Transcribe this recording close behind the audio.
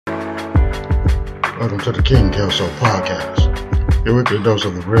Welcome to the King Kelso Podcast, your weekly dose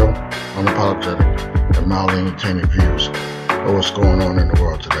of the real, unapologetic, and mildly entertaining views of what's going on in the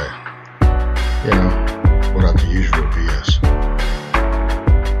world today. You know, without the usual BS.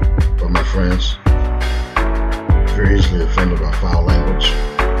 But my friends, if you're easily offended by foul language,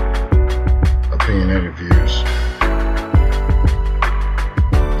 opinionated views,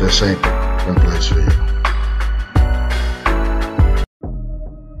 this ain't the place for you.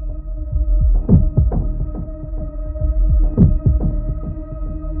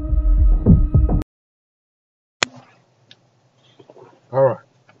 All right,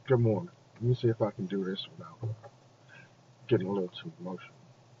 good morning. Let me see if I can do this without getting a little too emotional.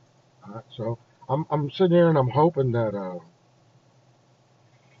 All right, so I'm sitting here and I'm hoping that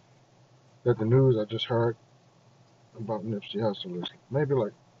that the news I just heard about Nipsey Hussle is maybe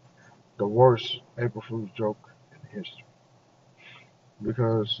like the worst April Fool's joke in history.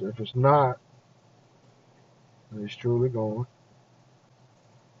 Because if it's not, and he's truly gone,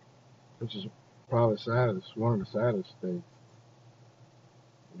 which is probably saddest, one of the saddest things.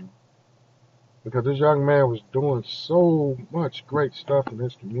 Because this young man was doing so much great stuff in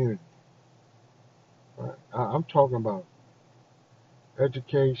his community. Right? I'm talking about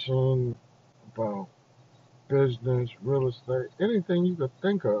education, about business, real estate, anything you could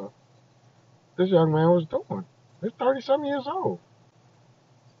think of, this young man was doing. He's 30-some years old.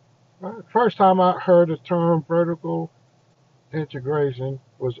 Right? First time I heard the term vertical integration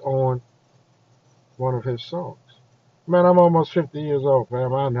was on one of his songs. Man, I'm almost 50 years old,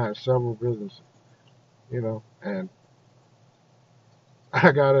 fam. I've had several businesses, and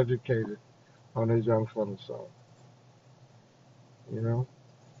I got educated on this young fella's song. And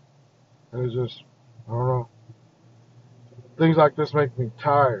it's just, I don't know. Things like this make me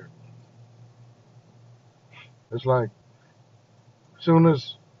tired. It's like, as soon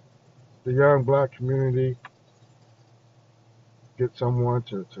as the young black community get someone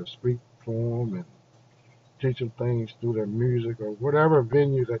to speak for them and teach them things through their music or whatever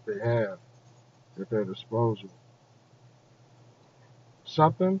venue that they have at their disposal,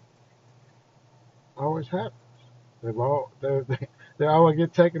 something always happens. They always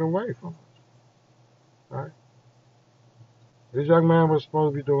get taken away from us. Right? This young man was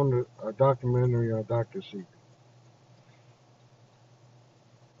supposed to be doing a documentary on Dr. Sebi.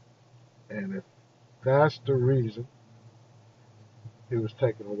 And if that's the reason he was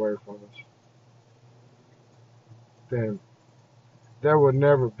taken away from us, then there would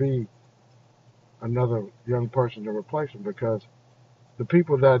never be another young person to replace him, because the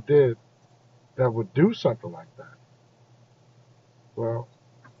people that would do something like that, well,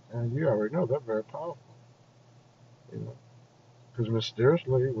 and you already know they're very powerful. Because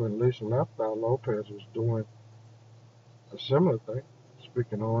mysteriously, when Lisa Lefthal Lopez was doing a similar thing,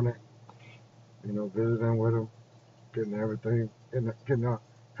 speaking on it, visiting with him, getting everything, getting her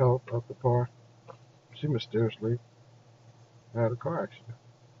health up to par, she mysteriously had a car accident.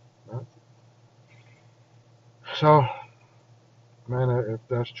 Right? So, man, if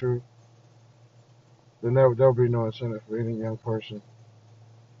that's true, then there'll be no incentive for any young person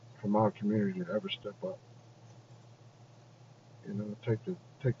from our community to ever step up. Take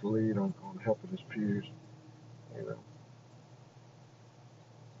the lead on helping his peers.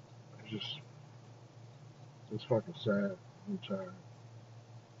 It's fucking sad. I'm tired.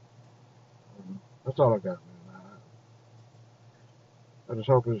 That's all I got, man. I just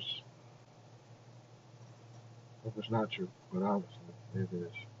hope it's not true, but obviously it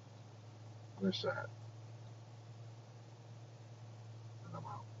is. And it's sad. And I'm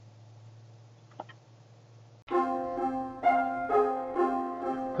out.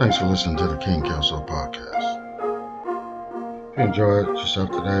 Thanks for listening to the King Kelso Podcast. If you enjoyed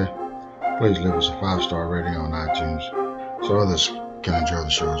yourself today, please leave us a 5-star rating on iTunes so others can enjoy the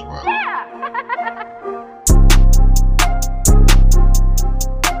show as well.